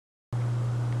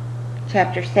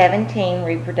Chapter 17,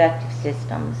 Reproductive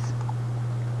Systems.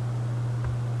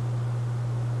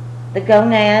 The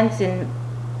gonads in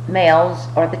males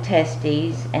are the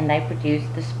testes, and they produce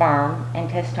the sperm and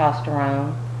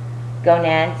testosterone.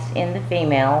 Gonads in the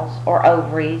females are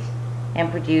ovaries and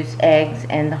produce eggs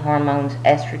and the hormones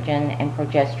estrogen and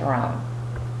progesterone.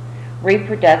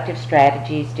 Reproductive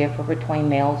strategies differ between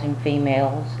males and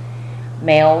females.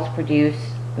 Males produce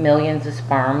millions of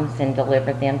sperms and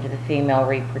deliver them to the female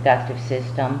reproductive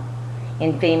system.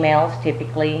 In females,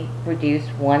 typically produce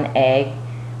one egg,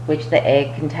 which the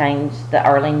egg contains the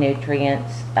early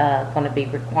nutrients going to be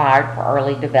required for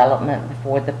early development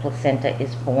before the placenta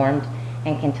is formed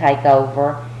and can take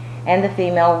over. And the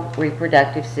female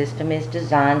reproductive system is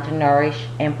designed to nourish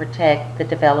and protect the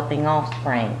developing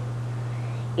offspring.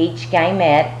 Each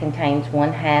gamete contains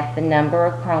 1/2 the number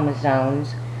of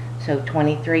chromosomes, so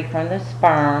 23 from the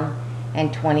sperm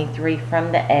and 23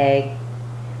 from the egg.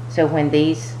 So when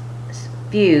these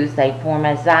fuse, they form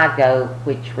a zygote,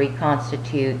 which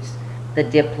reconstitutes the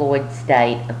diploid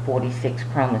state of 46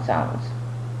 chromosomes.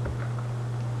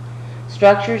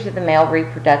 Structures of the male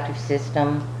reproductive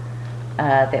system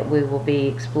that we will be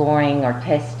exploring are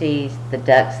testes, the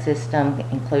duct system,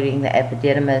 including the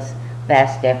epididymis,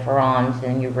 vas deferens,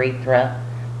 and urethra,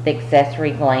 the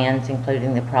accessory glands,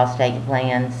 including the prostate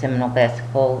gland, seminal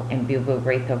vesicle, and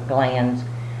bulbourethral glands,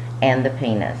 and the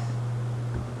penis.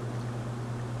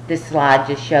 This slide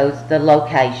just shows the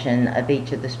location of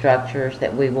each of the structures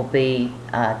that we will be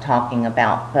talking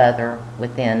about further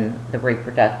within the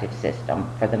reproductive system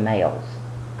for the males.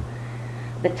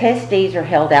 The testes are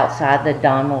held outside the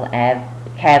abdominal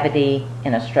cavity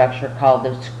in a structure called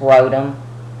the scrotum.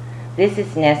 This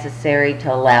is necessary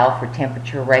to allow for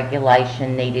temperature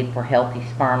regulation needed for healthy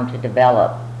sperm to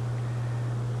develop.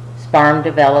 Sperm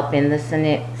develop in the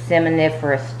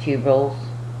seminiferous tubules,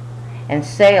 and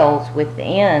cells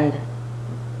within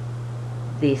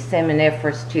the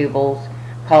seminiferous tubules,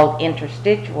 called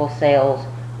interstitial cells,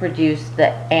 produce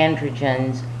the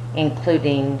androgens,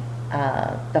 including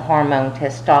the hormone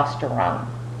testosterone.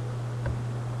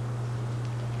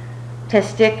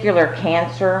 Testicular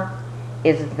cancer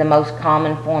is the most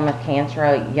common form of cancer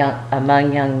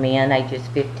among young men ages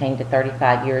 15 to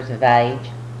 35 years of age.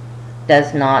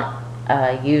 Does not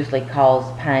usually cause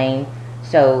pain,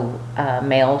 so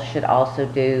males should also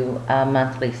do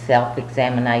monthly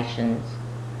self-examinations.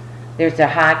 There's a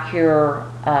high cure,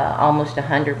 almost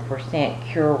 100%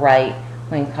 cure rate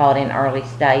when caught in early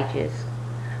stages.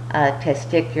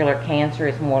 Testicular cancer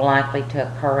is more likely to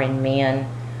occur in men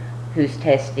whose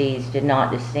testes did not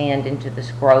descend into the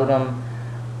scrotum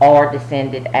or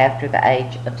descended after the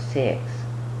age of 6.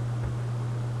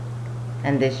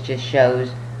 And this just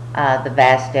shows the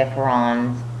vas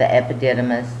deferens, the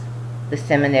epididymis, the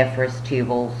seminiferous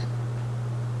tubules,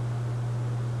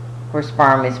 where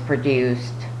sperm is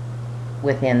produced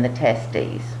within the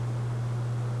testes.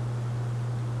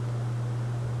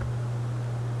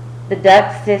 The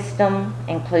duct system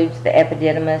includes the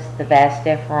epididymis, the vas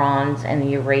deferens, and the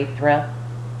urethra.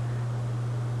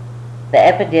 The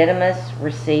epididymis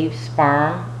receives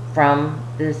sperm from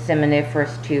the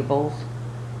seminiferous tubules,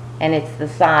 and it's the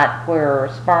site where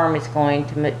sperm is going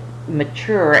to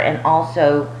mature and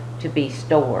also to be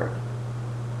stored.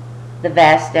 The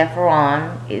vas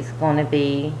deferens is going to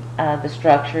be the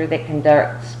structure that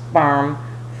conducts sperm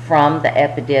from the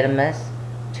epididymis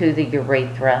to the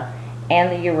urethra, and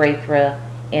the urethra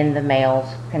in the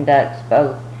males conducts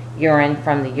both urine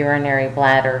from the urinary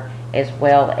bladder as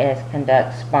well as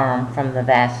conducts sperm from the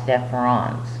vas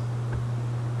deferens.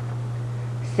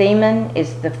 Semen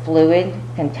is the fluid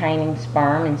containing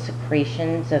sperm and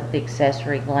secretions of the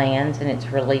accessory glands, and it's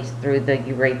released through the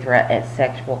urethra at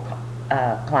sexual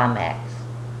climax.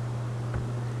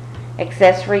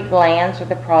 Accessory glands are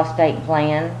the prostate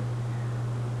gland.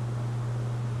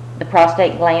 The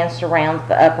prostate gland surrounds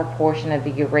the upper portion of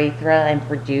the urethra and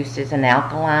produces an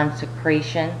alkaline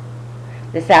secretion.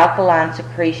 This alkaline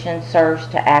secretion serves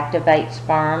to activate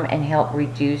sperm and help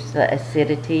reduce the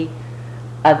acidity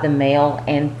of the male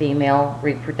and female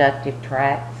reproductive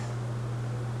tracts.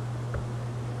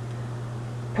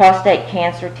 Prostate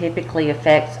cancer typically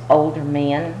affects older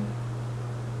men.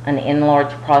 An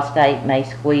enlarged prostate may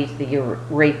squeeze the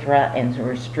urethra and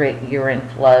restrict urine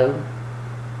flow.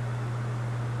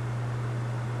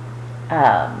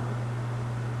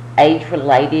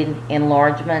 Age-related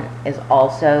enlargement is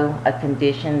also a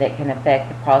condition that can affect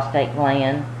the prostate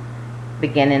gland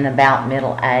beginning about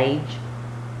middle age.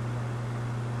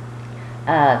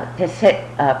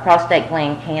 Prostate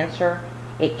gland cancer,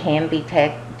 it can be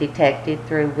detected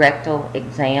through rectal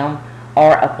exam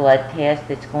or a blood test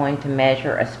that's going to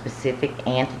measure a specific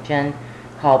antigen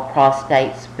called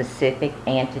prostate-specific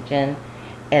antigen.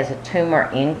 As a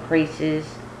tumor increases,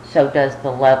 so does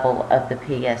the level of the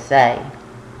PSA.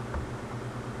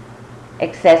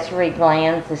 Accessory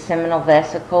glands, the seminal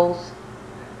vesicles,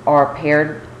 or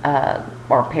paired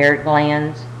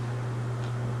glands,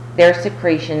 their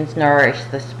secretions nourish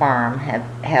the sperm,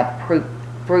 have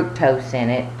fructose in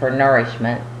it for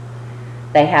nourishment.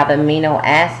 They have amino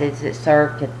acids that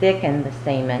serve to thicken the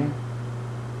semen,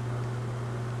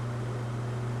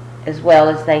 as well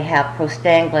as they have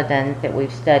prostaglandins that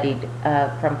we've studied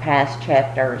from past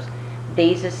chapters.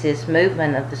 These assist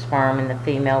movement of the sperm in the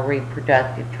female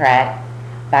reproductive tract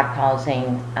by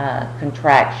causing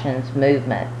contractions,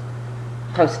 movement.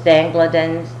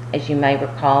 Prostaglandins, as you may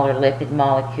recall, are lipid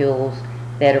molecules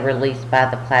that are released by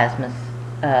the plasma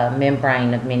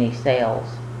membrane of many cells.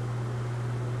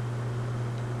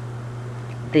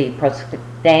 The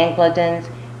prostaglandins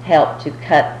help to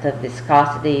cut the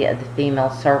viscosity of the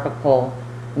female cervical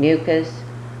mucus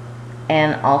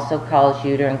and also cause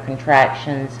uterine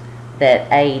contractions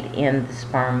that aid in the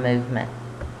sperm movement.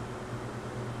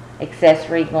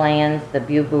 Accessory glands, the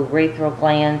bubourethral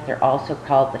glands, they're also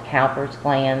called the Cowper's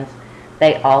glands.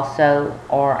 They also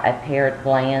are a pair of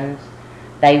glands.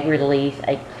 They release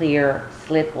a clear,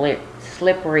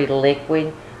 slippery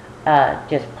liquid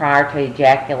just prior to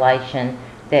ejaculation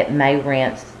that may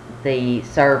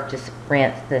serve to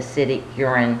rinse the acidic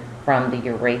urine from the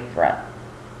urethra.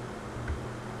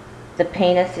 The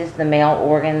penis is the male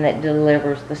organ that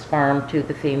delivers the sperm to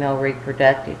the female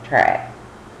reproductive tract.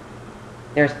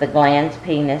 There's the glans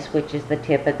penis, which is the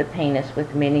tip of the penis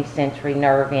with many sensory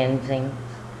nerve endings.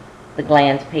 The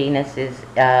glans penis is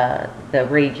the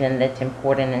region that's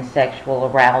important in sexual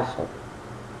arousal.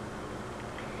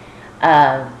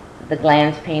 The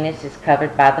glans penis is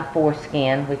covered by the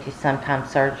foreskin, which is sometimes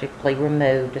surgically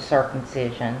removed, a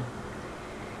circumcision.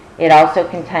 It also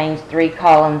contains 3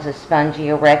 columns of spongy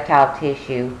erectile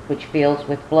tissue, which fills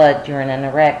with blood during an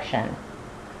erection.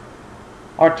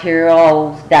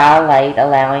 Arterioles dilate,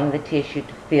 allowing the tissue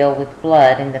to fill with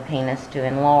blood and the penis to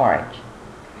enlarge.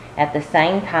 At the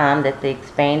same time that the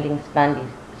expanding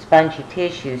spongy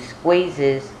tissue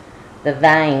squeezes the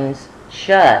veins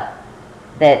shut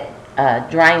that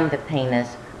drain the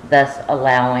penis, thus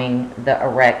allowing the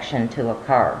erection to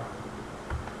occur.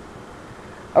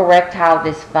 Erectile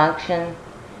dysfunction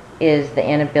is the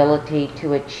inability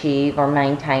to achieve or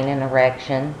maintain an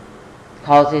erection.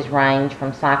 Causes range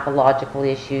from psychological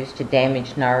issues to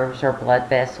damaged nerves or blood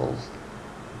vessels.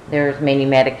 There's many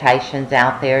medications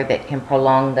out there that can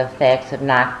prolong the effects of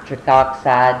nitric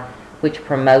oxide, which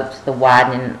promotes the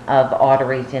widening of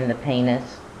arteries in the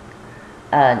penis.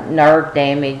 Nerve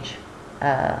damage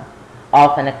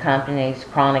often accompanies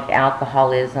chronic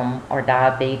alcoholism or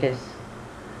diabetes.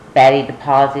 Fatty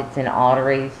deposits in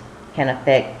arteries can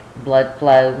affect blood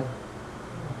flow.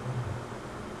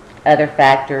 Other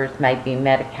factors may be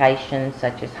medications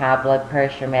such as high blood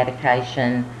pressure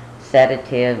medication,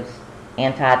 sedatives,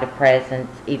 antidepressants,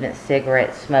 even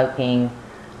cigarette smoking,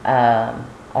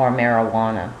 or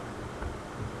marijuana.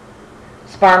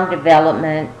 Sperm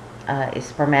development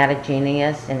is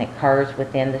spermatogeneous and occurs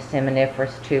within the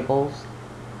seminiferous tubules.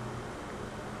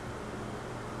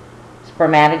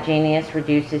 Spermatogeneous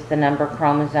reduces the number of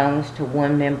chromosomes to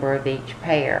 1 member of each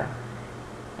pair.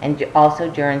 And also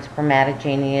during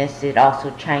spermatogenesis, it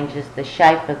also changes the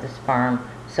shape of the sperm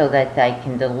so that they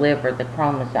can deliver the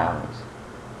chromosomes.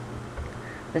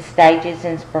 The stages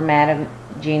in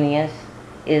spermatogenesis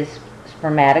is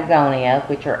spermatogonia,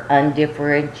 which are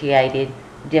undifferentiated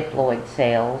diploid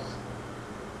cells.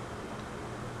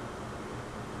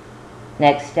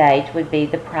 Next stage would be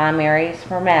the primary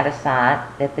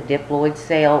spermatocyte, that the diploid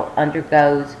cell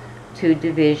undergoes 2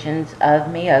 divisions of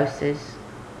meiosis.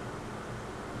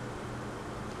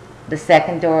 The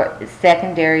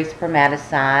secondary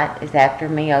spermatocyte is after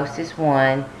meiosis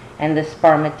 1, and the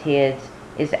spermatids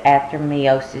is after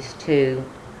meiosis 2,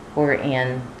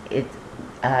 wherein it's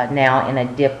now in a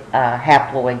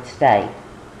haploid state.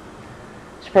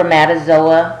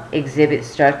 Spermatozoa exhibit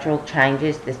structural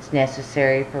changes that's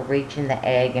necessary for reaching the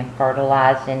egg and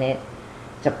fertilizing it.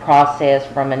 It's a process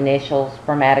from initial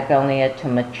spermatogonia to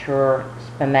mature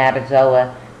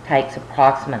spermatozoa takes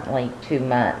approximately 2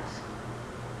 months.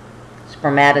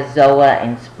 Spermatozoa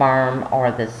and sperm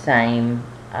are the same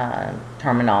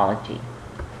terminology.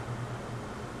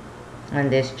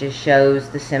 And this just shows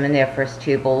the seminiferous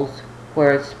tubules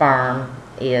where sperm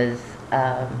is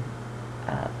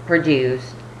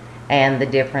produced and the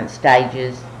different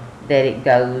stages that it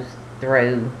goes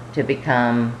through to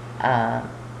become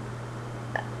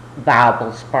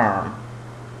viable sperm.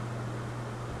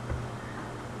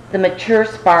 The mature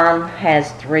sperm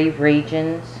has 3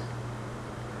 regions.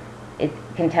 It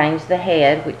contains the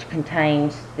head, which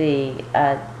contains the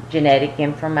genetic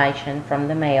information from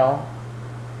the male.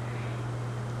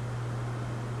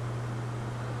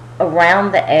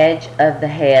 Around the edge of the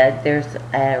head, there's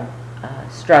a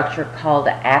structure called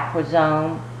the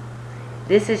acrosome.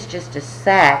 This is just a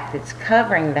sac that's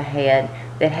covering the head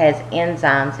that has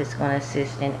enzymes that's going to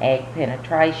assist in egg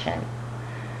penetration.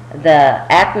 The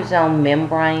acrosome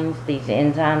membranes, these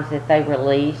enzymes that they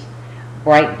release,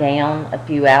 break down a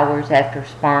few hours after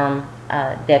sperm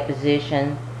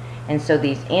deposition, and so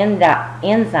these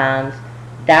enzymes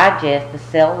digest the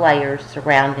cell layers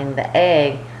surrounding the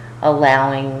egg,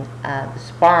 allowing the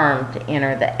sperm to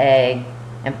enter the egg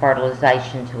and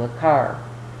fertilization to occur.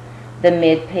 The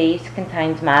midpiece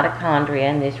contains mitochondria,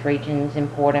 and this region is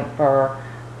important for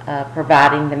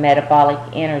providing the metabolic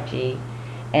energy.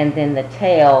 And then the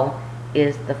tail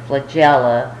is the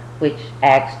flagella, which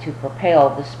acts to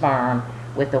propel the sperm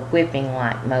with a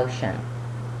whipping-like motion.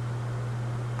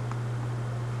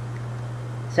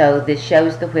 So this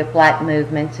shows the whip-like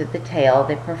movements of the tail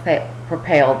that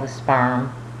propel the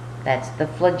sperm. That's the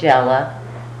flagella.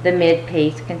 The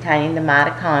midpiece containing the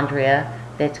mitochondria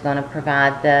that's going to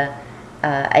provide the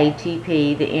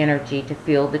ATP, the energy to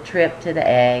fuel the trip to the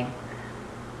egg.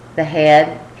 The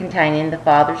head containing the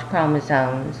father's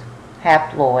chromosomes,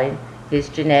 haploid, his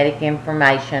genetic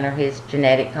information or his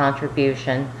genetic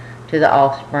contribution to the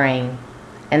offspring,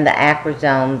 and the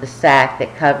acrosome, the sac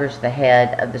that covers the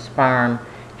head of the sperm,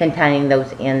 containing those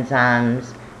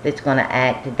enzymes that's going to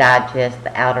act to digest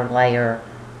the outer layer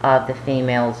of the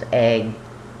female's egg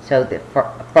so that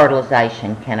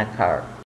fertilization can occur.